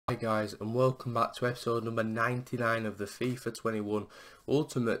Hi guys, and welcome back to episode number 99 of the FIFA 21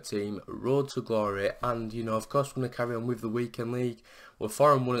 Ultimate Team Road to Glory. And of course we're going to carry on with the weekend league. We're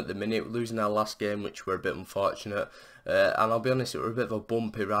 4-1 at the minute. We're losing our last game, which we're a bit unfortunate, and I'll be honest, it was a bit of a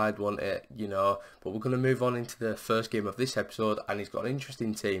bumpy ride, wasn't it, but we're going to move on into the first game of this episode, and he's got an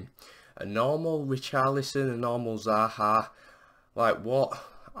interesting team. A normal Richarlison, a normal Zaha, like what?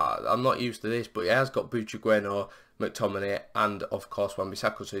 I'm not used to this, but he has got Buchagueno, McTominay, and of course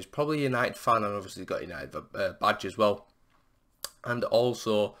Wan-Bissaka, so he's probably a United fan, and obviously got United badge as well. And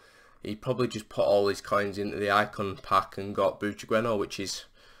also, he probably just put all his coins into the icon pack and got Buchagueno, which is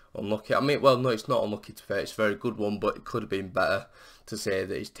unlucky. I mean, well, no, it's not unlucky to fair. It's a very good one, but it could have been better to say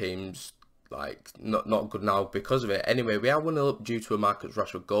that his team's like not good now because of it. Anyway, we are 1-0 up due to a Marcus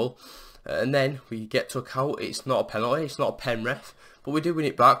Rashford goal. And then we get took out. It's not a penalty, it's not a pen ref, but we do win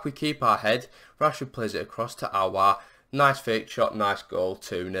it back. We keep our head. Rashford plays it across to Aouar. Nice fake shot, nice goal,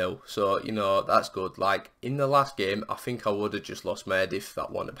 2-0. So, that's good. Like, in the last game, I think I would have just lost my head if that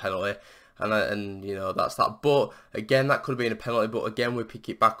wasn't a penalty. And that's that. But, again, that could have been a penalty. But, again, we pick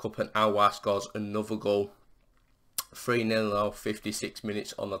it back up and Aouar scores another goal. 3-0 now, 56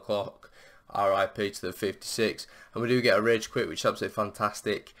 minutes on the clock. RIP to the 56, and we do get a rage quit, which is absolutely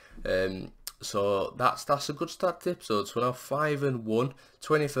fantastic. So that's a good start to the episode. So we're now 5-1,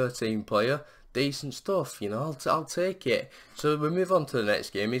 2013 player, decent stuff. I'll take it. So we move on to the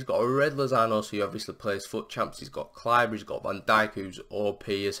next game. He's got a red Lozano, so he obviously plays foot champs. He's got Kleiber, he's got Van Dijk, who's OP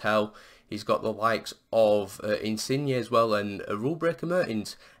as hell. He's got the likes of Insigne as well, and rule breaker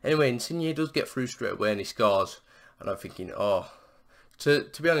Mertens. Anyway, Insigne does get through straight away and he scores, and I'm thinking, oh. To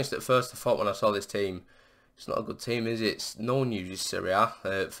be honest, at first I thought when I saw this team, it's not a good team, is it? No one uses Serie A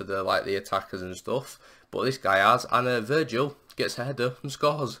for the attackers and stuff, but this guy has, and Virgil gets a header and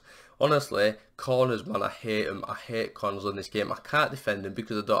scores. Honestly, corners, man, I hate them. I hate corners in this game. I can't defend them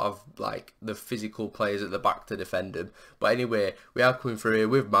because I don't have the physical players at the back to defend them. But anyway, we are coming through here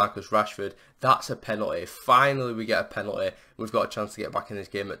with Marcus Rashford. That's a penalty. Finally, we get a penalty. We've got a chance to get back in this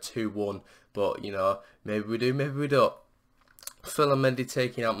game at 2-1. But maybe we do, maybe we don't. Phil and Mendy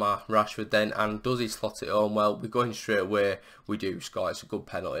taking out my Rashford then, and does he slot it home? Well, we're going straight away. We do score. It's a good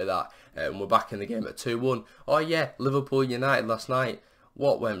penalty that. And we're back in the game at 2-1. Oh yeah, Liverpool United last night.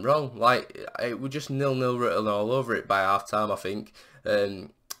 What went wrong? It was just 0-0 written all over it by half time, I think.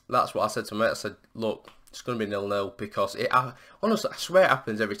 That's what I said to my mate. I said, look, it's going to be 0-0 because honestly, I swear it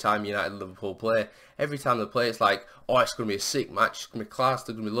happens every time United and Liverpool play. Every time they play, it's like, oh, it's going to be a sick match. It's going to be class.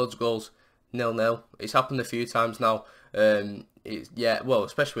 There's going to be loads of goals. 0-0. It's happened a few times now. Well,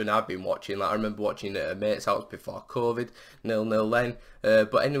 especially when I've been watching. I remember watching at a mate's house before COVID. 0-0 then.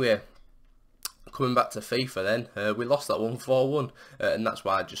 But anyway, coming back to FIFA then, we lost that one 4-1, and that's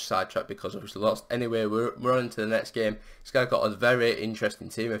why I just sidetracked because obviously lost. Anyway, we're on to the next game. This guy got a very interesting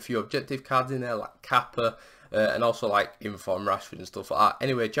team. A few objective cards in there like Kappa. And also Inform Rashford and stuff like that.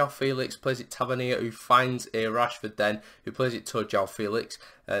 Anyway, João Felix plays it Tavernier, who finds a Rashford then, who plays it to João Felix.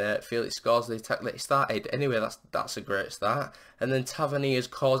 And Felix scores the attack that he started. Anyway, that's a great start. And then Tavernier is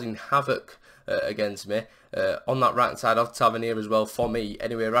causing havoc against me. On that right hand side of Tavernier as well for me.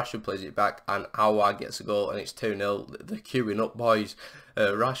 Anyway, Rashford plays it back and Aouar gets a goal and it's 2-0. They're queuing up, boys.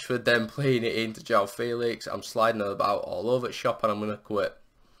 Rashford then playing it into João Felix. I'm sliding about all over shop and I'm going to quit.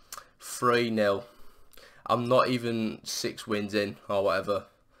 3-0. I'm not even 6 wins in or whatever.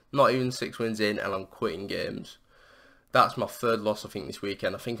 Not even 6 wins in and I'm quitting games. That's my third loss I think this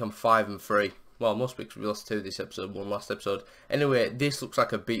weekend. I think I'm 5-3. Well, must be because we lost 2 this episode, 1 last episode. Anyway, this looks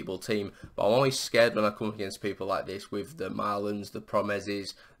like a beatable team. But I'm always scared when I come against people like this with the Marlons, the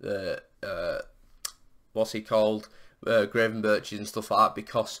Promeses, the, what's he called? Graven Birches and stuff like that,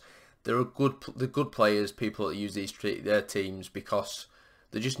 because they're good players, people that use their teams, because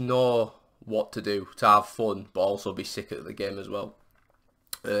they just know what to do to have fun but also be sick at the game as well,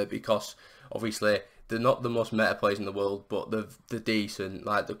 because obviously they're not the most meta players in the world, but they're decent,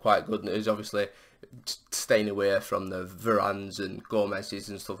 they're quite good, and it's obviously staying away from the Varans and Gomez's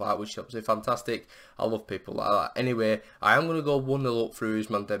and stuff like that, which is absolutely fantastic. I love people like that. Anyway, I am going to go 1-0 up through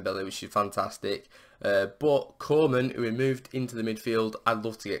Usman Dembele, which is fantastic. But Coleman, who we moved into the midfield, I'd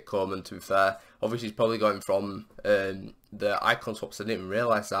love to get Coleman, to be fair. Obviously, he's probably going from the icon swaps. I didn't even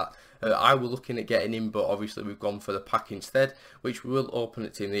realise that. I was looking at getting him, but obviously we've gone for the pack instead, which we will open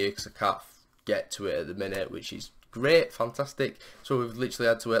at Team of the Year because I can't get to it at the minute, which is great, fantastic. So we've literally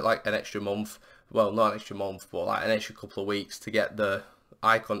had to wait an extra month. Well, not an extra month, but an extra couple of weeks to get the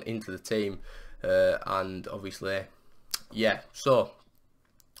icon into the team. And obviously, yeah, so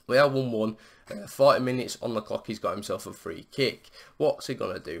We are 1-1, 40 minutes on the clock, he's got himself a free kick. What's he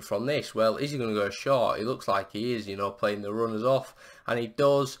going to do from this? Well, is he going to go short? He looks like he is, you know, playing the runners off, and he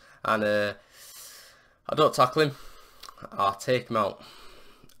does, and I don't tackle him, I take him out.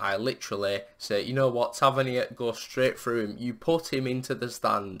 I literally say, you know what, Tavernier, go straight through him, you put him into the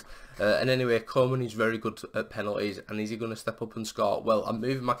stand. And anyway, Coleman is very good at penalties, and is he going to step up and score? Well, I'm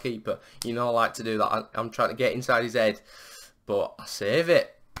moving my keeper, you know I like to do that, I'm trying to get inside his head, but I save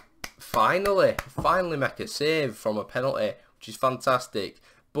it. Finally make a save from a penalty, which is fantastic.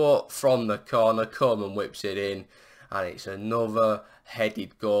 But from the corner, Coleman whips it in, and it's another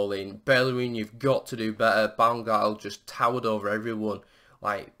headed goal in. Bellerin, you've got to do better. Baumgartel just towered over everyone.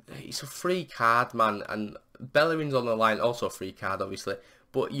 Like, it's a free card, man, and Bellerin's on the line, also a free card, obviously.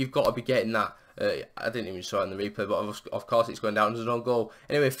 But you've got to be getting that. I didn't even saw it in the replay, but of course it's going down as an own goal.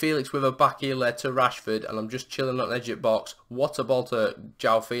 Anyway, Felix with a back heel led to Rashford, and I'm just chilling on the edge of the box. What a ball to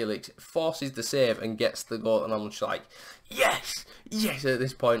João Felix. Forces the save and gets the goal, and I'm just like, yes, yes at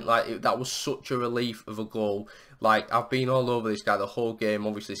this point. Like, that was such a relief of a goal. Like, I've been all over this guy the whole game.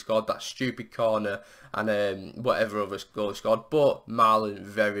 Obviously scored that stupid corner and whatever other goal he scored. But Marlon,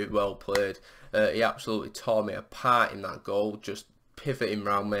 very well played. He absolutely tore me apart in that goal, just pivoting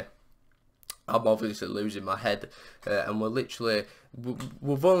round me. I'm obviously losing my head, and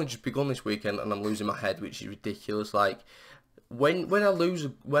we've only just begun this weekend, and I'm losing my head, which is ridiculous. Like, when I lose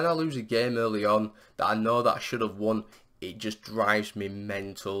a game early on that I know that I should have won, it just drives me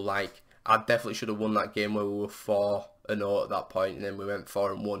mental. Like, I definitely should have won that game where we were 4-0 at that point, and then we went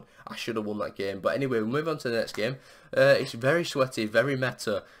 4-1. I should have won that game. But anyway, we'll move on to the next game. It's very sweaty, very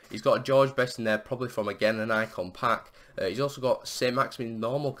meta. He's got a George Best in there, probably from, again, an icon pack. He's also got St. Maximin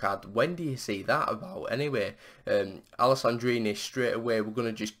normal card. When do you see that about? Anyway, Alessandrini, straight away, we're going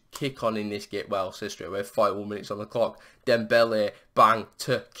to just kick on in this game. Well, say straight away, 41 minutes on the clock. Dembele, bang,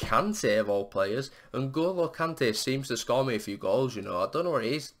 to Kante of all players. And N'Golo Kante seems to score me a few goals, you know. I don't know what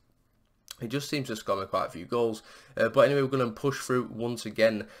it is. He just seems to score me quite a few goals. But anyway, we're going to push through once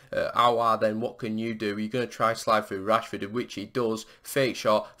again. Aouar, then, what can you do? You're going to try slide through Rashford, which he does. Fake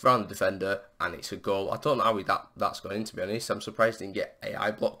shot, around the defender, and it's a goal. I don't know how that's gone in, to be honest. I'm surprised he didn't get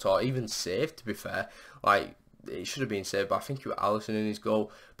AI blocked or even saved, to be fair. Like, it should have been saved, but I think it was Alisson in his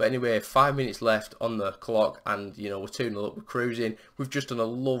goal. But anyway, 5 minutes left on the clock, and, you know, we're 2-0 up, we're cruising. We've just done a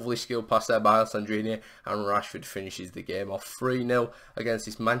lovely skill pass there by Alessandrini, and Rashford finishes the game off 3-0 against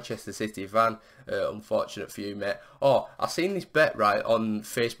this Manchester City van. Unfortunate for you, mate. Oh, I've seen this bet, right, on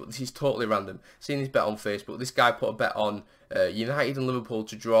Facebook. This is totally random. Seen this bet on Facebook. This guy put a bet on United and Liverpool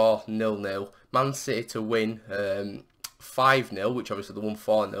to draw 0-0, Man City to win 5-0, which obviously they won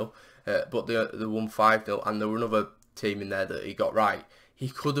 4-0. But they won 5-0, and there were another team in there that he got right. He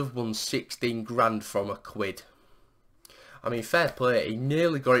could have won 16 grand from a quid. I mean, fair play. He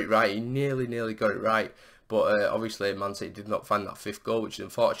nearly got it right. He nearly got it right. But obviously, Man City did not find that 5th goal, which is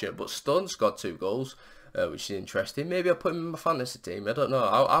unfortunate. But Stone scored 2 goals, which is interesting. Maybe I'll put him in my fantasy team. I don't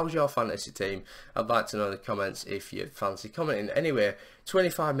know. How's your fantasy team? I'd like to know in the comments if you fancy commenting. Anyway,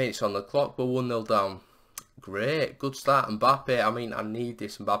 25 minutes on the clock. We're 1-0 down. Great, good start. Mbappe, I mean, I need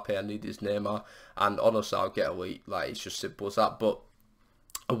this Mbappe, I need this Neymar, and honestly, I'll get a week. Like, it's just simple as that. But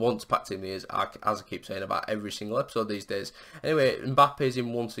I want to pack team as I keep saying about every single episode these days. Anyway, Mbappe's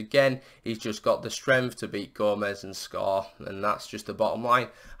in once again. He's just got the strength to beat Gomez and score, and that's just the bottom line.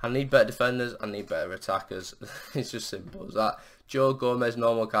 I need better defenders, I need better attackers. It's just simple as that. Joe Gomez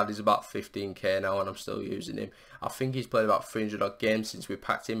normal card is about 15k now, and I'm still using him. I think he's played about 300 odd games since we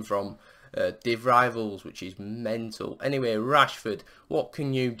packed him from Div Rivals, which is mental. Anyway, Rashford, what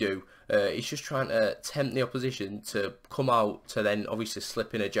can you do? He's just trying to tempt the opposition to come out to then obviously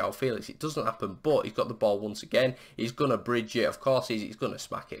slip in a João Felix. It doesn't happen, but he's got the ball once again. He's going to bridge it. Of course, he's going to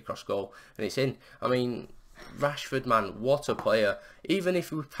smack it across goal, and it's in. I mean, Rashford, man, what a player. Even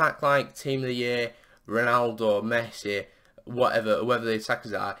if we pack like Team of the Year, Ronaldo, Messi, whatever, whoever the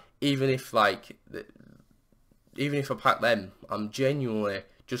attackers are, even if I pack them, I'm genuinely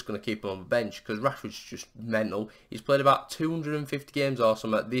just going to keep him on the bench because Rashford's just mental. He's played about 250 games or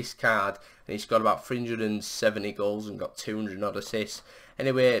something at this card, and he's got about 370 goals and got 200 odd assists.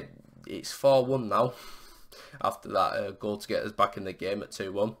 Anyway, it's 4-1 now after that goal to get us back in the game at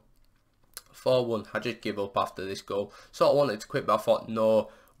 2-1. 4-1, I just give up after this goal. Sort of wanted to quit, but I thought,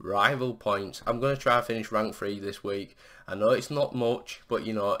 no, rival points. I'm going to try and finish rank 3 this week. I know it's not much, but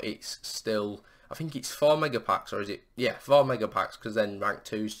you know, it's still, I think it's 4 mega packs, or is it? Yeah, 4 mega packs, because then rank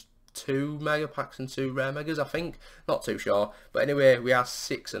 2's 2 mega packs and 2 rare megas, I think. Not too sure. But anyway, we are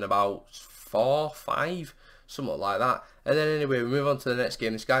 6 and about 4, 5, something like that. And then anyway, we move on to the next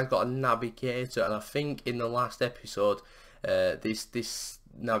game. This guy's got a navigator, and I think in the last episode, this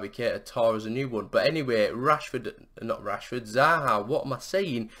navigator tore as a new one. But anyway, Zaha, what am I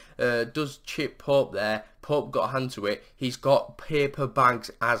saying, does chip Pope there. Pope got a hand to it. He's got paper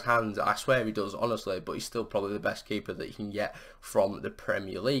bags as hands, I swear he does, honestly, but he's still probably the best keeper that you can get from the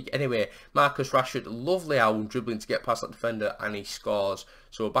Premier League. Anyway, Marcus Rashford, lovely out dribbling to get past that defender, and he scores.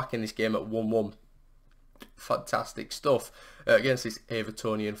 So we're back in this game at 1-1. Fantastic stuff against this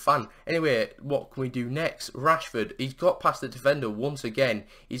Evertonian fan. Anyway, what can we do next? Rashford, he's got past the defender once again.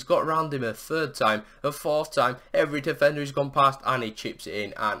 He's got around him a third time, a fourth time. Every defender he's gone past, and he chips it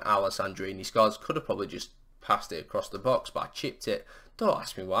in, and Alessandrini scores. Could have probably just passed it across the box, but I chipped it. Don't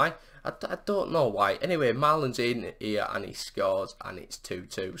ask me why. I don't know why. Anyway, Marlon's in here, and he scores, and it's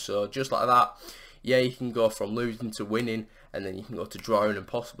 2-2. So just like that, yeah, you can go from losing to winning, and then you can go to drawing and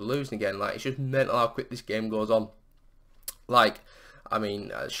possibly losing again. Like, it's just mental how quick this game goes on. Like, I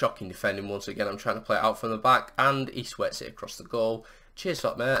mean, shocking defending once again. I'm trying to play it out from the back, and he sweats it across the goal. Cheers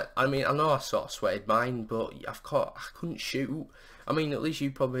up, mate. I mean, I know I sort of sweated mine, but I couldn't shoot. I mean, at least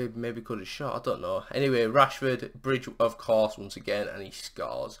you probably maybe could have shot. I don't know. Anyway, Rashford, Bridge, of course, once again, and he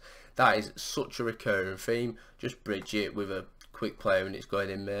scores. That is such a recurring theme. Just bridge it with a quick play when it's going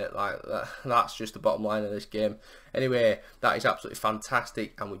in, mate. Like that's just the bottom line of this game. Anyway, that is absolutely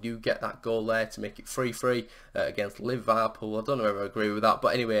fantastic, and we do get that goal there to make it 3-3 against Liverpool. I don't know if I agree with that,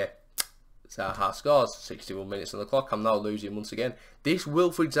 but anyway, Zaha scores. 61 minutes on the clock. I'm now losing once again. This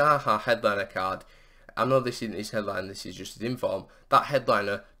Wilfried Zaha headliner card, I know this isn't his headline, this is just his inform. That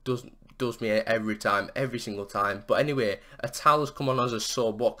headliner does me every time, every single time. But anyway, a Tal has come on as a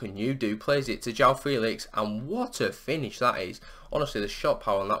sub. What can you do? Plays it to João Felix, and what a finish that is. Honestly, the shot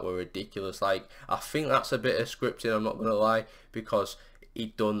power on that were ridiculous. Like, I think that's a bit of scripting, I'm not going to lie, because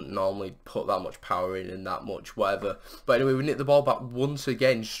he don't normally put that much power in and that much whatever. But anyway, we nick the ball back once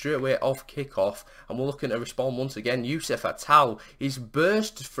again, straight away off kick-off, and we're looking to respond once again. Youssef Attal, he's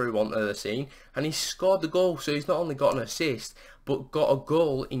burst through onto the scene, and he's scored the goal. So he's not only got an assist, but got a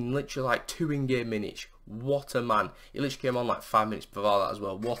goal in literally like 2 in-game minutes. What a man. He literally came on like 5 minutes before that as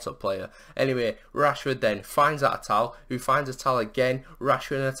well. What a player. Anyway, Rashford then finds that Attal, who finds Attal again.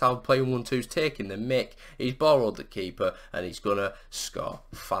 Rashford and Attal playing 1-2s, taking the mick. He's borrowed the keeper, and he's going to score.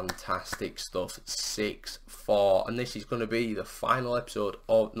 Fantastic stuff. 6-4. And this is going to be the final episode,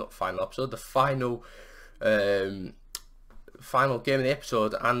 or not final episode, the final game of the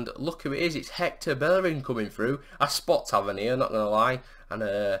episode. And look who it is. It's Hector Bellerin coming through. I spot Tavernier, not going to lie.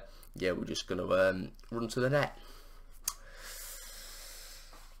 And yeah, we're just going to run to the net.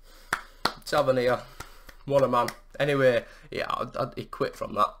 Tavernier, what a man. Anyway, yeah, he quit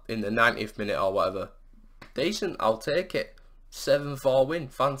from that in the 90th minute or whatever. Decent, I'll take it. 7-4 win,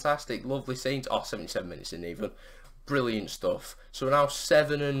 fantastic, lovely scenes. Oh, 77 minutes in even. Brilliant stuff. So we're now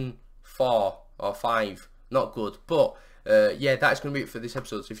 7-4 or 5. Not good, but yeah, that's going to be it for this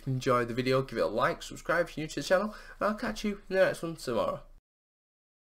episode. So if you enjoyed the video, give it a like, subscribe if you're new to the channel, and I'll catch you in the next one tomorrow.